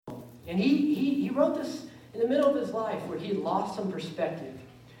And he wrote this in the middle of his life where he lost some perspective.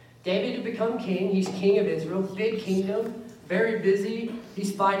 David had become king. He's king of Israel, big kingdom, very busy.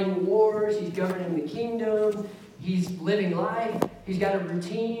 He's fighting wars. He's governing the kingdom. He's living life. He's got a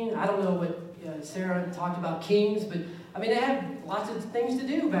routine. I don't know what Sarah talked about kings, but I mean, they had lots of things to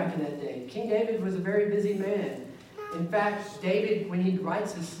do back in that day. King David was a very busy man. In fact, David, when he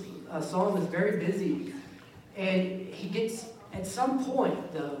writes this song, is very busy. And he gets, at some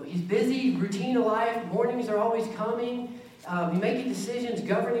point, though, he's busy, routine of life, mornings are always coming. He's making decisions,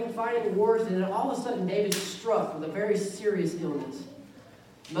 governing, fighting wars, and then all of a sudden David's struck with a very serious illness.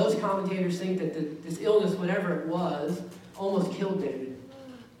 Most commentators think that this illness, whatever it was, almost killed David.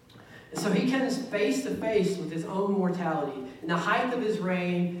 And so he comes face to face with his own mortality. In the height of his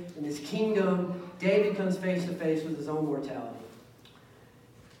reign, in his kingdom, David comes face to face with his own mortality.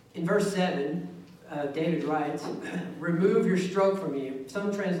 In verse 7, David writes, "Remove your stroke from me."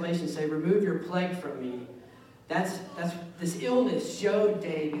 Some translations say, "Remove your plague from me." That's this illness showed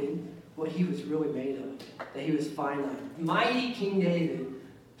David what he was really made of, that he was finite. Mighty King David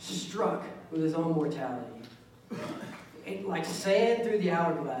struck with his own mortality. Like sand through the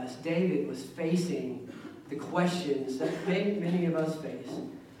hourglass, David was facing the questions that many of us face.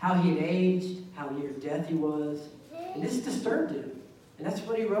 How he had aged, how near death he was. And this disturbed him. And that's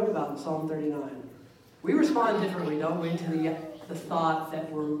what he wrote about in Psalm 39. We respond differently, don't we, to the thought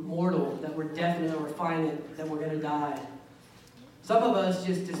that we're mortal, that we're definite, or finite, that we're going to die. Some of us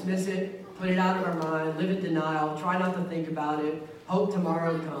just dismiss it, put it out of our mind, live in denial, try not to think about it, hope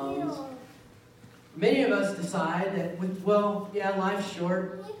tomorrow comes. Many of us decide that, life's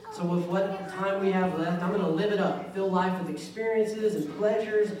short, so with what time we have left, I'm going to live it up, fill life with experiences and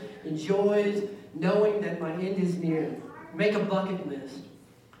pleasures and joys, knowing that my end is near. Make a bucket list.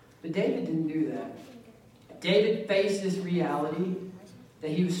 But David didn't do that. David faced this reality that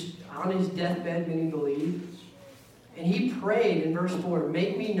he was on his deathbed, many believe, and he prayed in verse 4,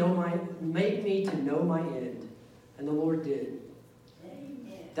 make me to know my end. And the Lord did.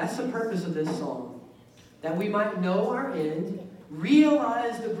 That's the purpose of this song. That we might know our end,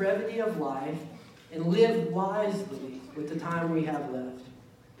 realize the brevity of life, and live wisely with the time we have left.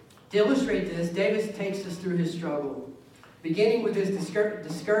 To illustrate this, David takes us through his struggle, beginning with his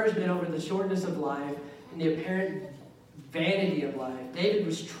discouragement over the shortness of life and the apparent vanity of life. David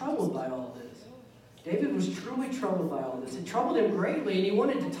was troubled by all this. David was truly troubled by all this. It troubled him greatly, and he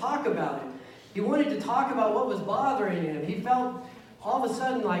wanted to talk about it. He wanted to talk about what was bothering him. He felt all of a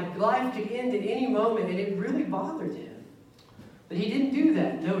sudden like life could end at any moment, and it really bothered him. But he didn't do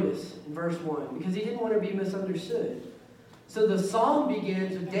that, notice, in verse 1, because he didn't want to be misunderstood. So the psalm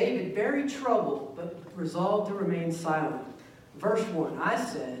begins with David very troubled, but resolved to remain silent. Verse 1, I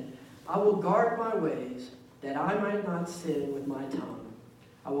said, I will guard my ways, that I might not sin with my tongue.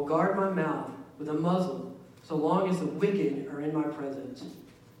 I will guard my mouth with a muzzle, so long as the wicked are in my presence.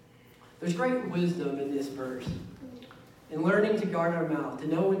 There's great wisdom in this verse. In learning to guard our mouth, to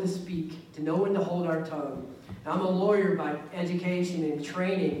know when to speak, to know when to hold our tongue. Now, I'm a lawyer by education and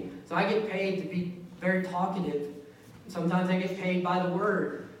training, so I get paid to be very talkative. Sometimes I get paid by the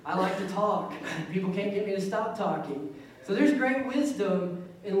word. I like to talk. People can't get me to stop talking. So there's great wisdom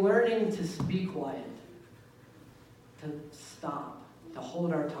in learning to be quiet, to stop, to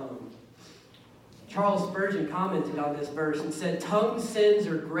hold our tongue. Charles Spurgeon commented on this verse and said, tongue sins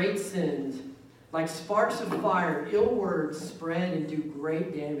are great sins. Like sparks of fire, ill words spread and do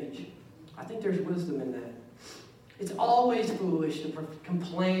great damage. I think there's wisdom in that. It's always foolish to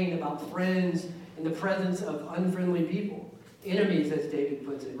complain about friends in the presence of unfriendly people. Enemies, as David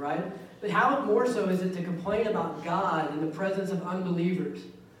puts it, right? But how more so is it to complain about God in the presence of unbelievers?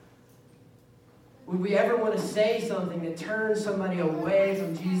 Would we ever want to say something that turns somebody away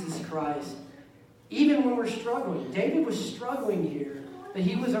from Jesus Christ? Even when we're struggling. David was struggling here. But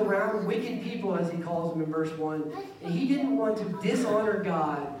he was around wicked people, as he calls them in verse 1. And he didn't want to dishonor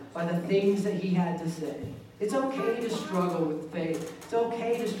God by the things that he had to say. It's okay to struggle with faith. It's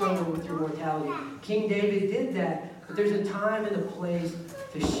okay to struggle with your mortality. King David did that. But there's a time and a place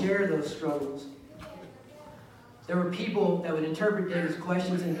to share those struggles. There were people that would interpret David's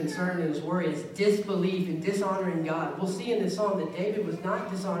questions and concern and his worry as disbelief and dishonoring God. We'll see in this psalm that David was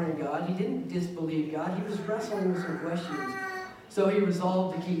not dishonoring God. He didn't disbelieve God. He was wrestling with some questions. So he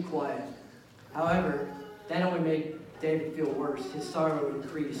resolved to keep quiet. However, that only made David feel worse. His sorrow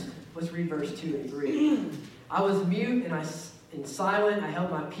increased. Let's read verse 2 and 3. I was mute and silent. I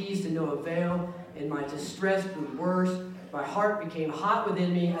held my peace to no avail, and my distress grew worse. My heart became hot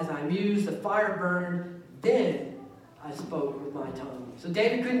within me as I mused. The fire burned. Then I spoke with my tongue. So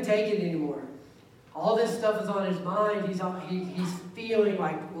David couldn't take it anymore. All this stuff is on his mind. He's feeling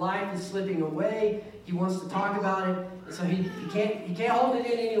like life is slipping away. He wants to talk about it, and so he can't hold it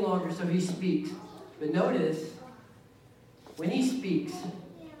in any longer, so he speaks. But notice, when he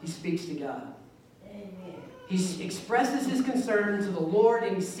speaks to God. He expresses his concern to the Lord,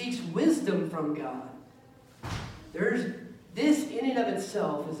 and he seeks wisdom from God. This in and of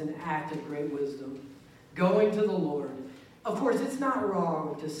itself is an act of great wisdom, going to the Lord. Of course, it's not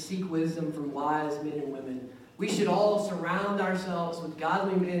wrong to seek wisdom from wise men and women. We should all surround ourselves with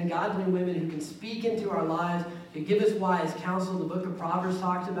godly men, godly women who can speak into our lives, who give us wise counsel. The book of Proverbs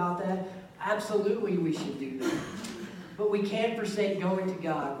talks about that. Absolutely, we should do that. But we can't forsake going to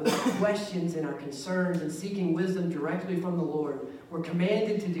God with our questions and our concerns and seeking wisdom directly from the Lord. We're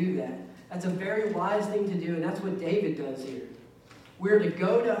commanded to do that. That's a very wise thing to do, and that's what David does here. We're to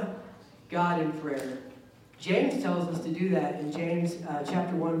go to God in prayer. James tells us to do that in James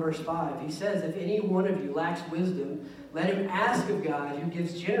chapter 1, verse 5. He says, if any one of you lacks wisdom, let him ask of God, who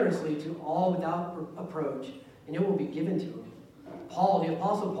gives generously to all without reproach, and it will be given to him. The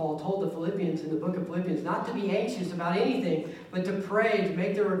Apostle Paul, told the Philippians in the book of Philippians not to be anxious about anything, but to pray, to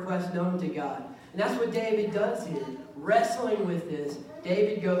make their requests known to God. And that's what David does here. Wrestling with this,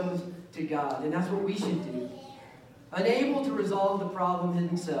 David goes to God, and that's what we should do. Unable to resolve the problem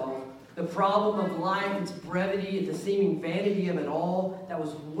himself, the problem of life, its brevity, and the seeming vanity of it all, that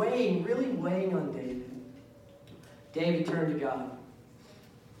was really weighing on David. David turned to God.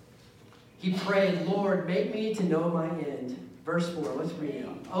 He prayed, Lord, make me to know my end. Verse 4, let's read it.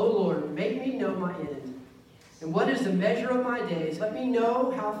 O Lord, make me know my end. And what is the measure of my days? Let me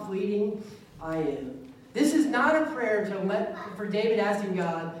know how fleeting I am. This is not a prayer for David asking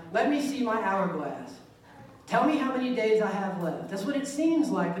God, let me see my hourglass. Tell me how many days I have left. That's what it seems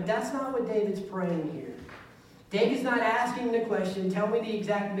like, but that's not what David's praying here. David's not asking the question, tell me the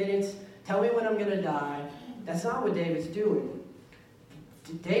exact minutes, tell me when I'm going to die. That's not what David's doing.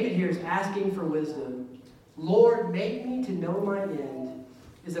 David here is asking for wisdom. Lord, make me to know my end,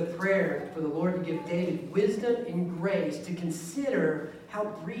 is a prayer for the Lord to give David wisdom and grace to consider how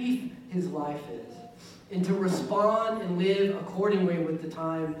brief his life is and to respond and live accordingly with the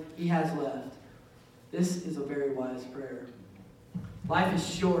time he has left. This is a very wise prayer. Life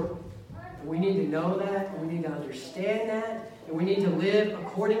is short, and we need to know that, and we need to understand that, and we need to live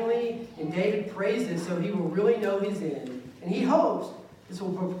accordingly. And David prays this so he will really know his end. And he hopes this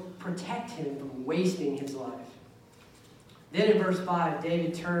will protect him from wasting his life. Then in verse 5,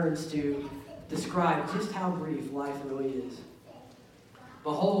 David turns to describe just how brief life really is.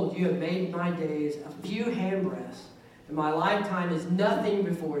 Behold, you have made my days a few handbreadths, and my lifetime is nothing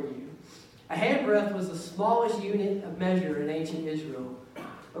before you. A handbreadth was the smallest unit of measure in ancient Israel.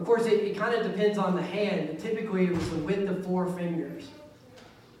 Of course, it kind of depends on the hand, but typically it was the width of 4 fingers.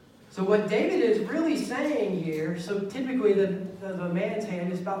 So what David is really saying here, so typically the man's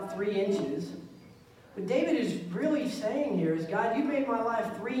hand is about 3 inches. What David is really saying here is, God, you made my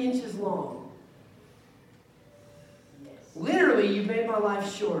life 3 inches long. Literally, you've made my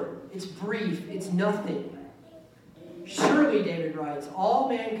life short. It's brief. It's nothing. Surely, David writes, all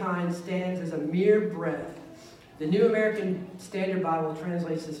mankind stands as a mere breath. The New American Standard Bible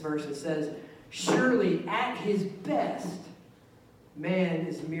translates this verse and says, surely at his best, man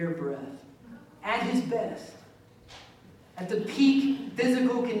is mere breath. At his best. At the peak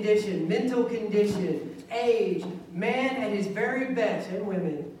physical condition, mental condition, age, man at his very best, and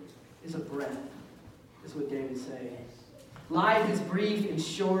women, is a breath. Is what David's saying. Life is brief and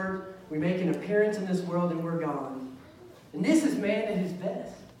short. We make an appearance in this world and we're gone. And this is man at his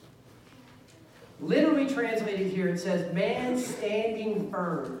best. Literally translated here, it says, man standing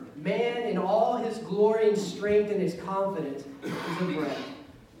firm. Man in all his glory and strength and his confidence is a breath.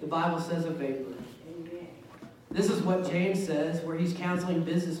 The Bible says a vapor. This is what James says, where he's counseling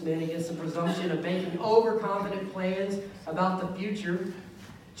businessmen against the presumption of making overconfident plans about the future.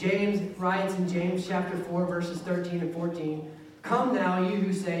 James writes in James chapter 4, verses 13 and 14, come now, you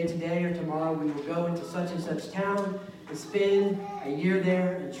who say, today or tomorrow we will go into such and such town and spend a year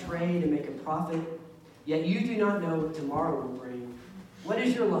there and trade and make a profit. Yet you do not know what tomorrow will bring. What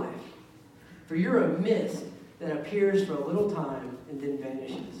is your life? For you're a mist that appears for a little time and then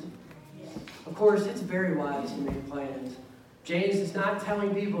vanishes. Of course, it's very wise to make plans. James is not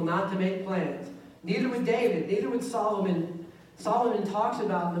telling people not to make plans. Neither would David, neither would Solomon. Solomon talks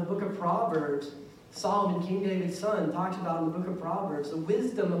about in the book of Proverbs, Solomon, King David's son, talks about in the book of Proverbs, the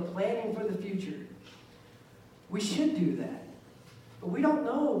wisdom of planning for the future. We should do that. But we don't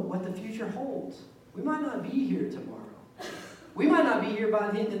know what the future holds. We might not be here tomorrow. We might not be here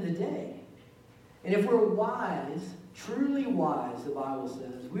by the end of the day. And if we're wise, truly wise, the Bible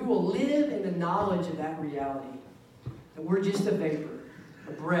says, we will live in the knowledge of that reality, that we're just a vapor.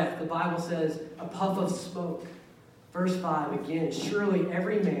 A breath. The Bible says a puff of smoke. Verse 5 again, surely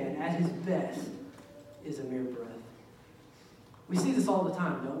every man at his best is a mere breath. We see this all the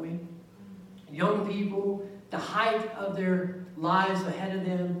time, don't we? Young people, the height of their lives ahead of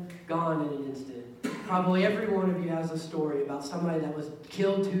them, gone in an instant. Probably every one of you has a story about somebody that was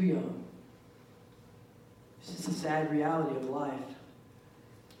killed too young. It's just a sad reality of life.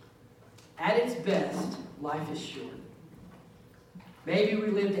 At its best, life is short. Maybe we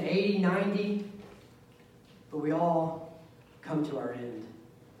live to 80, 90, but we all come to our end.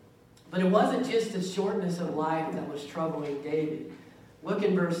 But it wasn't just the shortness of life that was troubling David. Look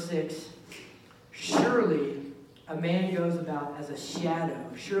in verse 6. Surely a man goes about as a shadow.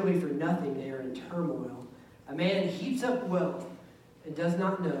 Surely for nothing they are in turmoil. A man heaps up wealth and does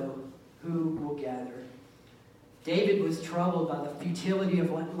not know who will gather. David was troubled by the futility of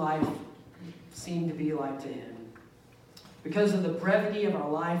what life seemed to be like to him. Because of the brevity of our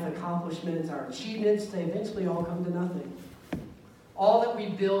life accomplishments, our achievements, they eventually all come to nothing. All that we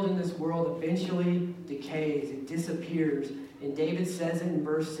build in this world eventually decays, it disappears. And David says it in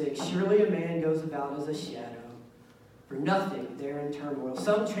verse 6, surely a man goes about as a shadow. For nothing, they're in turmoil.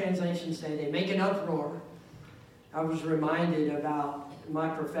 Some translations say they make an uproar. I was reminded about my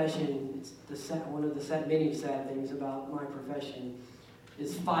profession. It's one of the many sad things about my profession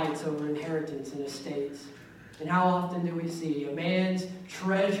is fights over inheritance and estates. And how often do we see a man's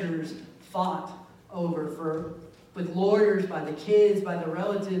treasures fought over with lawyers, by the kids, by the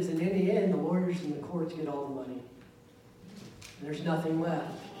relatives, and in the end, the lawyers and the courts get all the money. And there's nothing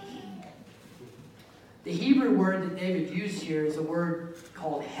left. The Hebrew word that David used here is a word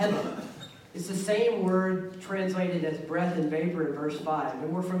called hevel. It's the same word translated as breath and vapor in verse 5.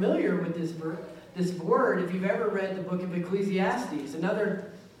 And we're familiar with this word if you've ever read the book of Ecclesiastes.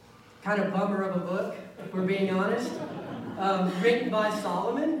 Another kind of bummer of a book, if we're being honest. Written by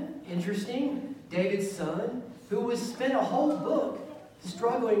Solomon, interesting, David's son, who spent a whole book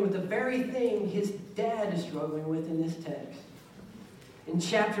struggling with the very thing his dad is struggling with in this text. In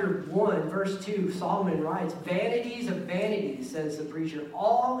chapter 1, verse 2, Solomon writes, vanities of vanities, says the preacher.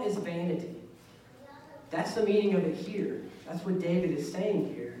 All is vanity. That's the meaning of it here. That's what David is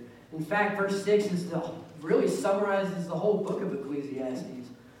saying here. In fact, verse 6 really summarizes the whole book of Ecclesiastes.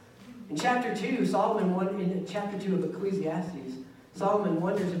 In chapter 2 of Ecclesiastes, Solomon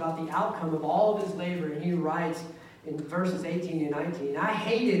wonders about the outcome of all of his labor, and he writes in verses 18 and 19, I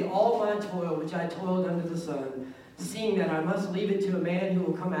hated all my toil which I toiled under the sun, seeing that I must leave it to a man who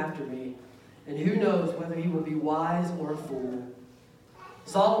will come after me, and who knows whether he will be wise or a fool.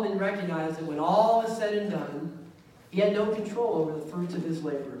 Solomon recognized that when all is said and done, he had no control over the fruits of his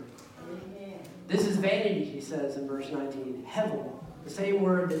labor. Amen. This is vanity, he says in verse 19. Hevel, the same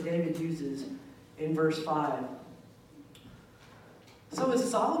word that David uses in verse 5. So is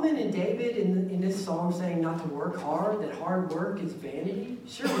Solomon and David in this psalm saying not to work hard, that hard work is vanity?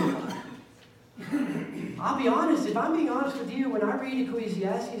 Surely not. I'll be honest, if I'm being honest with you, when I read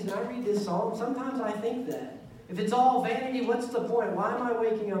Ecclesiastes and I read this psalm, sometimes I think that. If it's all vanity, what's the point? Why am I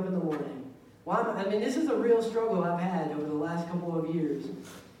waking up in the morning? This is a real struggle I've had over the last couple of years.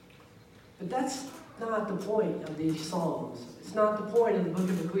 But that's not the point of these psalms. It's not the point of the book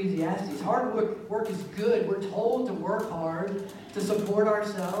of Ecclesiastes. Hard work is good. We're told to work hard, to support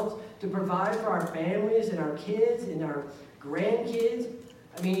ourselves, to provide for our families and our kids and our grandkids.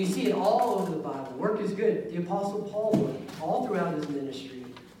 You see it all over the Bible. Work is good. The Apostle Paul worked all throughout his ministry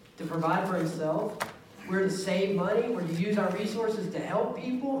to provide for himself. We're to save money. We're to use our resources to help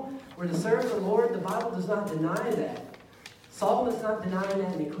people. We're to serve the Lord. The Bible does not deny that. Solomon's not denying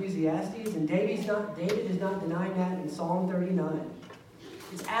that in Ecclesiastes, and David is not denying that in Psalm 39.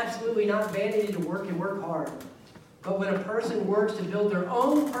 It's absolutely not vanity to work and work hard. But when a person works to build their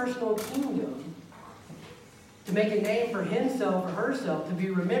own personal kingdom, to make a name for himself or herself, to be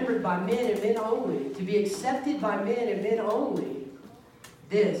remembered by men and men only, to be accepted by men and men only,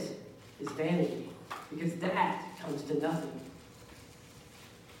 this is vanity, because that comes to nothing.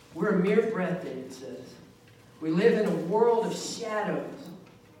 We're a mere breath, David says. We live in a world of shadows.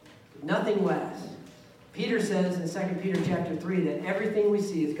 Nothing lasts. Peter says in 2 Peter chapter 3 that everything we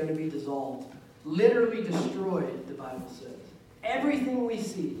see is going to be dissolved. Literally destroyed, the Bible says. Everything we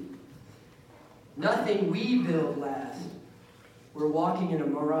see. Nothing we build lasts. We're walking in a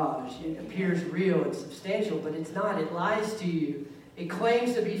mirage. It appears real and substantial, but it's not. It lies to you. It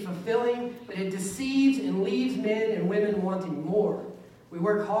claims to be fulfilling, but it deceives and leaves men and women wanting more. We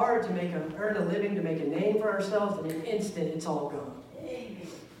work hard to earn a living, to make a name for ourselves, and in an instant, it's all gone.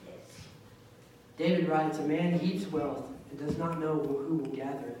 David writes, a man heaps wealth and does not know who will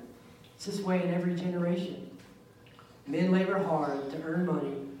gather it. It's this way in every generation. Men labor hard to earn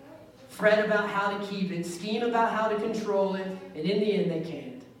money, fret about how to keep it, scheme about how to control it, and in the end they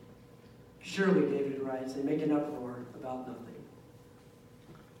can't. Surely, David writes, they make an uproar about nothing.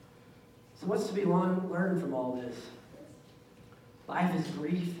 So what's to be learned from all this? Life is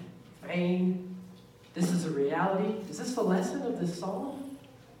brief, vain. This is a reality. Is this the lesson of this psalm?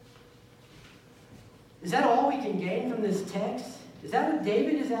 Is that all we can gain from this text? Is that what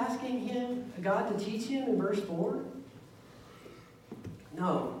David is asking him, God to teach him in verse 4?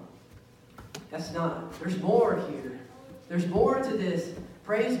 No, that's not. There's more here. There's more to this.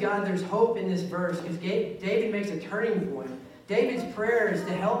 Praise God, there's hope in this verse because David makes a turning point. David's prayer is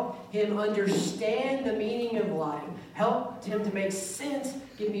to help him understand the meaning of life, help him to make sense,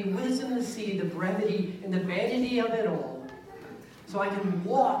 give me wisdom to see the brevity and the vanity of it all, so I can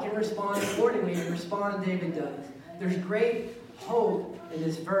walk and respond accordingly and respond as David does. There's great hope in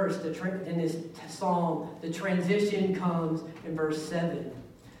this verse, in this psalm. The transition comes in verse 7.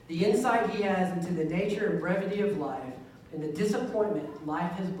 The insight he has into the nature and brevity of life and the disappointment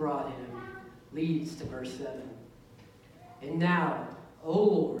life has brought him leads to verse 7. And now, O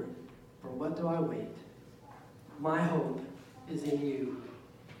Lord, for what do I wait? My hope is in you.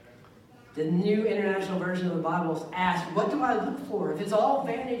 The New International Version of the Bible asks, what do I look for? If it's all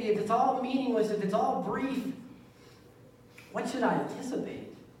vanity, if it's all meaningless, if it's all brief, what should I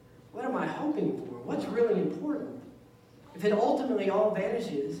anticipate? What am I hoping for? What's really important? If it ultimately all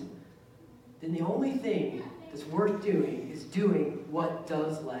vanishes, then the only thing that's worth doing is doing what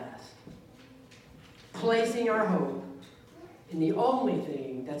does last. Placing our hope in the only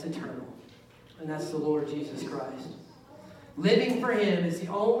thing that's eternal, and that's the Lord Jesus Christ. Living for him is the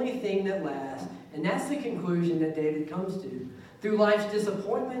only thing that lasts, and that's the conclusion that David comes to. Through life's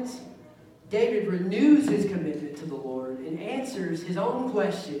disappointments, David renews his commitment to the Lord and answers his own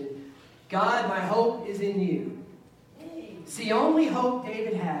question, God, my hope is in you. It's the only hope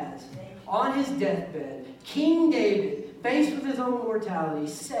David has. On his deathbed, King David, faced with his own mortality,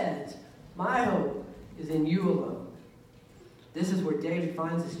 says, my hope is in you alone. This is where David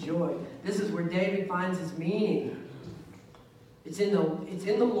finds his joy. This is where David finds his meaning. It's in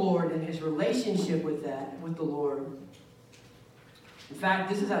the Lord and his relationship with the Lord. In fact,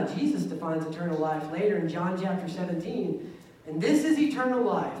 this is how Jesus defines eternal life later in John chapter 17. And this is eternal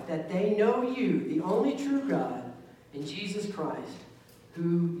life, that they know you, the only true God, and Jesus Christ,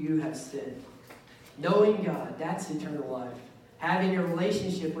 who you have sent. Knowing God, that's eternal life. Having a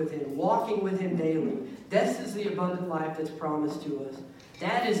relationship with him, walking with him daily. This is the abundant life that's promised to us.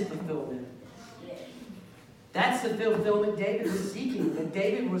 That is fulfillment. That's the fulfillment David was seeking, that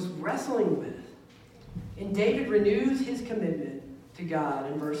David was wrestling with. And David renews his commitment to God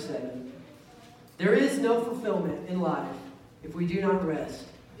in verse 7. There is no fulfillment in life if we do not rest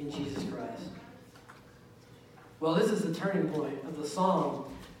in Jesus Christ. Well, this is the turning point of the psalm.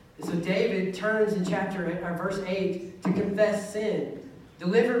 And so David turns in verse 8 to confess sin.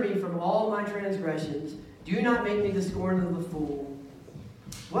 Deliver me from all my transgressions. Do not make me the scorn of the fool.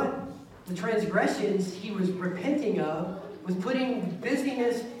 What? The transgressions he was repenting of was putting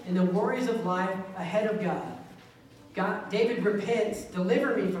busyness and the worries of life ahead of God. David repents,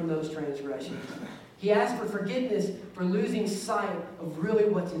 deliver me from those transgressions. He asks for forgiveness for losing sight of really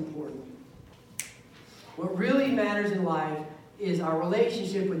what's important. What really matters in life is our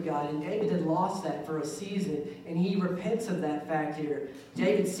relationship with God, and David had lost that for a season, and he repents of that fact here.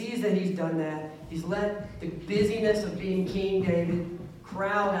 David sees that he's done that. He's let the busyness of being King David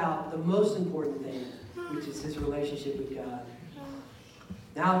crowd out the most important thing, which is his relationship with God.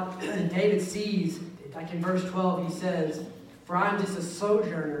 Now, David sees, like in verse 12, he says, for I'm just a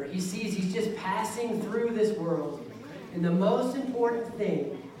sojourner. He sees he's just passing through this world. And the most important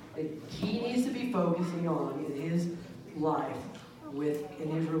thing that he needs to be focusing on in his life, in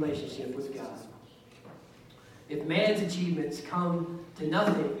his relationship with God. If man's achievements come to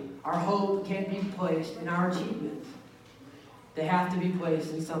nothing, our hope can't be placed in our achievements. They have to be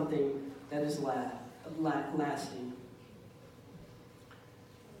placed in something that is lasting.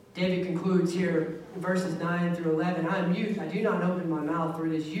 David concludes here in verses 9 through 11, I am mute, I do not open my mouth, for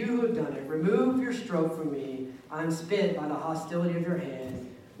it is you who have done it. Remove your stroke from me. I am spent by the hostility of your hand.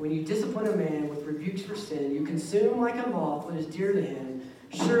 When you discipline a man with rebukes for sin, you consume like a moth what is dear to him.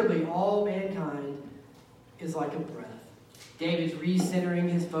 Surely all mankind is like a breath. David's recentering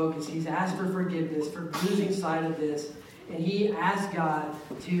his focus. He's asked for forgiveness for losing sight of this. And he asks God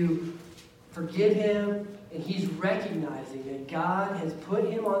to forgive him. And he's recognizing that God has put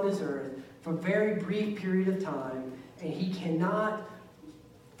him on this earth for a very brief period of time. And he cannot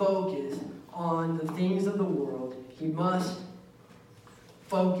focus on the things of the world. He must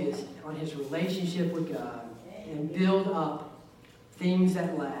focus on his relationship with God. and build up things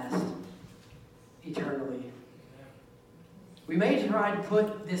that last eternally. We may try to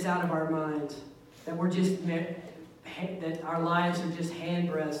put this out of our minds, that that our lives are just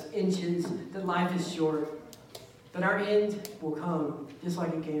handbreadths, inches, that life is short. But our end will come, just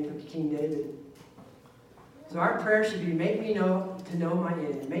like it came for King David. So our prayer should be, make me know my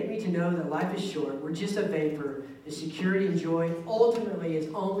end. Make me to know that life is short. We're just a vapor. And security and joy ultimately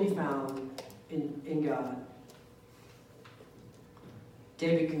is only found in God.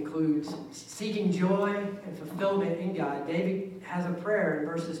 David concludes, seeking joy and fulfillment in God. David has a prayer in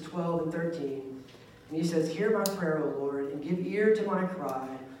verses 12 and 13. And he says, hear my prayer, O Lord, and give ear to my cry.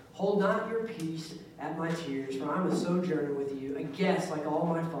 Hold not your peace at my tears, for I am a sojourner with you, a guest like all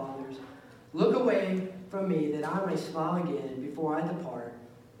my fathers. Look away from me, that I may smile again before I depart,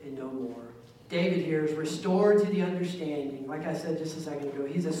 and no more. David here is restored to the understanding. Like I said just a second ago,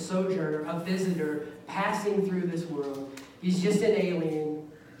 he's a sojourner, a visitor, passing through this world. He's just an alien.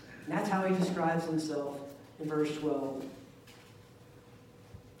 And that's how he describes himself in verse 12.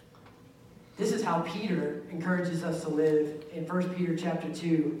 This is how Peter encourages us to live in 1 Peter chapter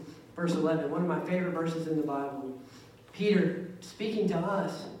 2, verse 11, one of my favorite verses in the Bible. Peter, speaking to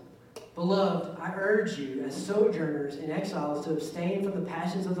us, beloved, I urge you as sojourners and exiles to abstain from the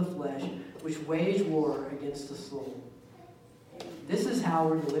passions of the flesh, which wage war against the soul. This is how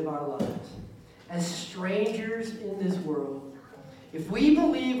we're to live our lives. As strangers in this world, if we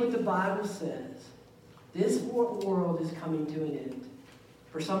believe what the Bible says, this world is coming to an end.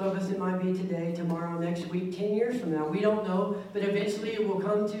 For some of us, it might be today, tomorrow, next week, 10 years from now. We don't know, but eventually it will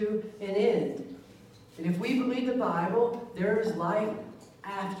come to an end. And if we believe the Bible, there is life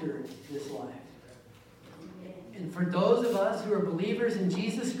after this life. And for those of us who are believers in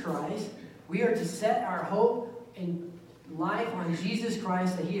Jesus Christ, we are to set our hope and life on Jesus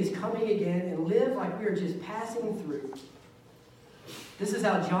Christ, that he is coming again, and live like we are just passing through. This is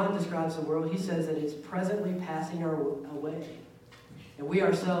how John describes the world. He says that it's presently passing away. And we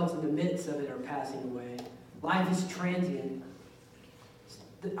ourselves in the midst of it are passing away. Life is transient.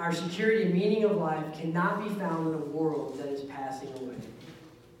 Our security and meaning of life cannot be found in a world that is passing away.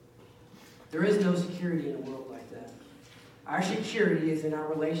 There is no security in a world like that. Our security is in our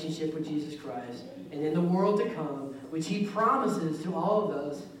relationship with Jesus Christ and in the world to come, which he promises to all of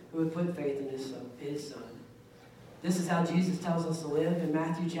those who would put faith in his Son. This is how Jesus tells us to live in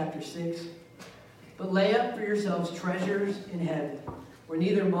Matthew chapter 6. But lay up for yourselves treasures in heaven, where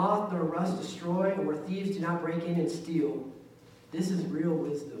neither moth nor rust destroy, and where thieves do not break in and steal. This is real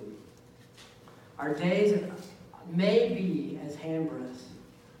wisdom. Our days may be as handbreadths.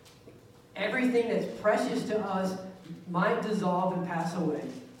 Everything that's precious to us might dissolve and pass away.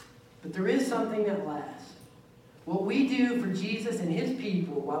 But there is something that lasts. What we do for Jesus and his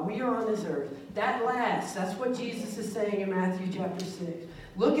people while we are on this earth, that lasts. That's what Jesus is saying in Matthew chapter 6.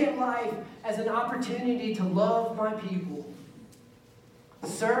 Look at life as an opportunity to love my people.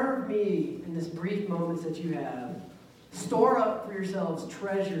 Serve me in this brief moments that you have. Store up for yourselves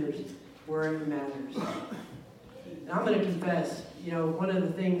treasures where it matters. And I'm going to confess, one of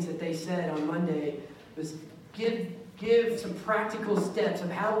the things that they said on Monday was give some practical steps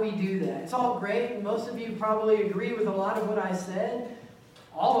of how we do that. It's all great. Most of you probably agree with a lot of what I said.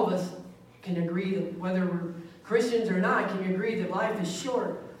 All of us can agree that whether we're Christians or not, can agree that life is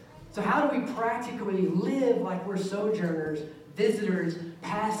short. So how do we practically live like we're sojourners, visitors,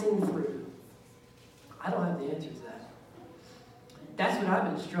 passing through? I don't have the answer to that. That's what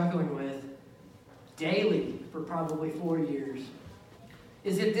I've been struggling with daily for probably 4 years.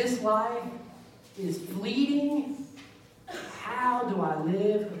 Is it this life is fleeting? How do I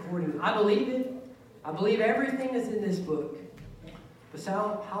live accordingly? I believe it. I believe everything that's in this book. But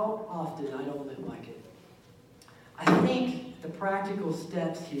how often I don't live like it. I think the practical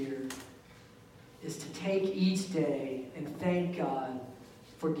steps here is to take each day and thank God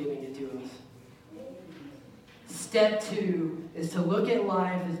for giving it to us. Step 2 is to look at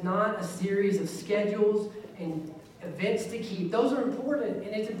life as not a series of schedules and events to keep. Those are important,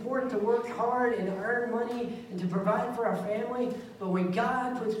 and it's important to work hard and to earn money and to provide for our family. But when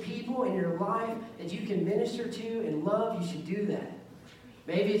God puts people in your life that you can minister to and love, you should do that.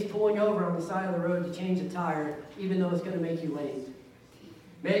 Maybe it's pulling over on the side of the road to change a tire, even though it's going to make you late.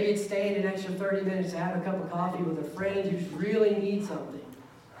 Maybe it's staying an extra 30 minutes to have a cup of coffee with a friend who really needs something.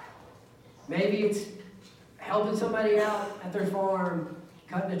 Maybe it's helping somebody out at their farm,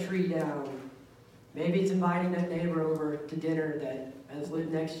 cutting a tree down. Maybe it's inviting that neighbor over to dinner that has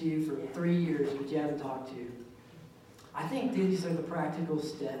lived next to you for 3 years but you haven't talked to. I think these are the practical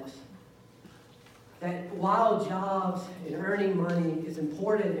steps. that while jobs and earning money is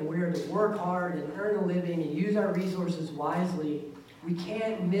important and we are to work hard and earn a living and use our resources wisely, we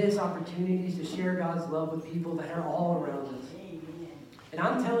can't miss opportunities to share God's love with people that are all around us. And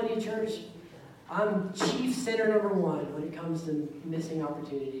I'm telling you, church, I'm chief sinner number one when it comes to missing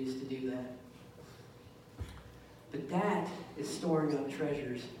opportunities to do that. But that is storing up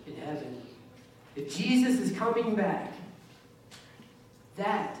treasures in heaven. If Jesus is coming back,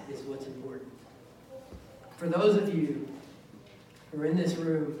 that is what's important. For those of you who are in this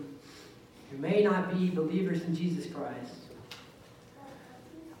room who may not be believers in Jesus Christ,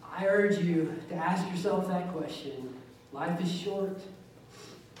 I urge you to ask yourself that question. Life is short.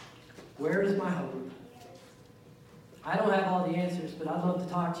 Where is my hope? I don't have all the answers, but I'd love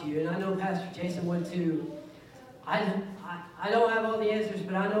to talk to you. And I know Pastor Jason would too. I don't have all the answers,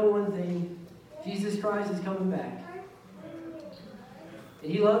 but I know one thing. Jesus Christ is coming back.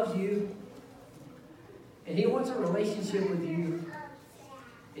 And he loves you. And he wants a relationship with you.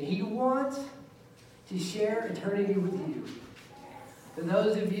 And he wants to share eternity with you. For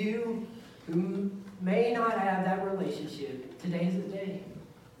those of you who may not have that relationship, today's the day.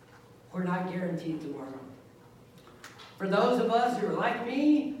 We're not guaranteed tomorrow. For those of us who are like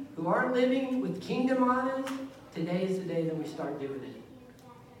me, who aren't living with kingdom on us, today is the day that we start doing it.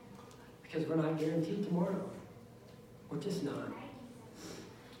 Because we're not guaranteed tomorrow. We're just not.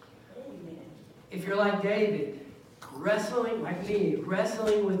 If you're like David, wrestling, like me,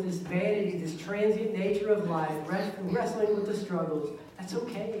 wrestling with this vanity, this transient nature of life, wrestling with the struggles, that's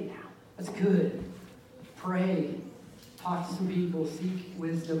okay. That's good. Pray. Talk to some people. Seek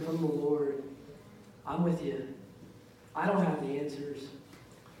wisdom from the Lord. I'm with you. I don't have the answers.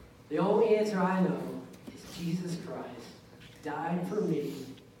 The only answer I know is Jesus Christ died for me,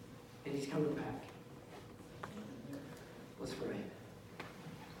 and he's coming back. Let's pray.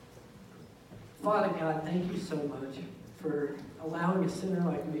 Father God, thank you so much for allowing a sinner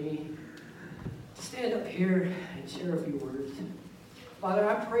like me to stand up here and share a few words. Father,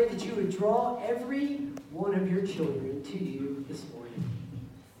 I pray that you would draw every one of your children to you this morning.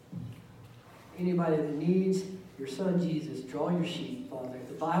 Anybody that needs your son Jesus, draw your sheep, Father.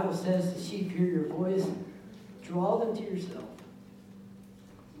 The Bible says the sheep hear your voice. Draw them to yourself.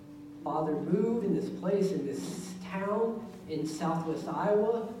 Father, move in this place, in this town, in southwest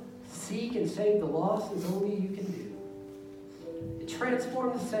Iowa. Seek and save the lost as only you can do. And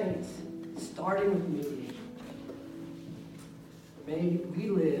transform the saints, starting with me. May we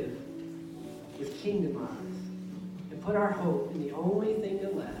live with kingdom eyes and put our hope in the only thing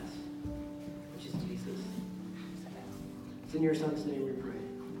that lasts, which is Jesus. It's in your son's name we pray.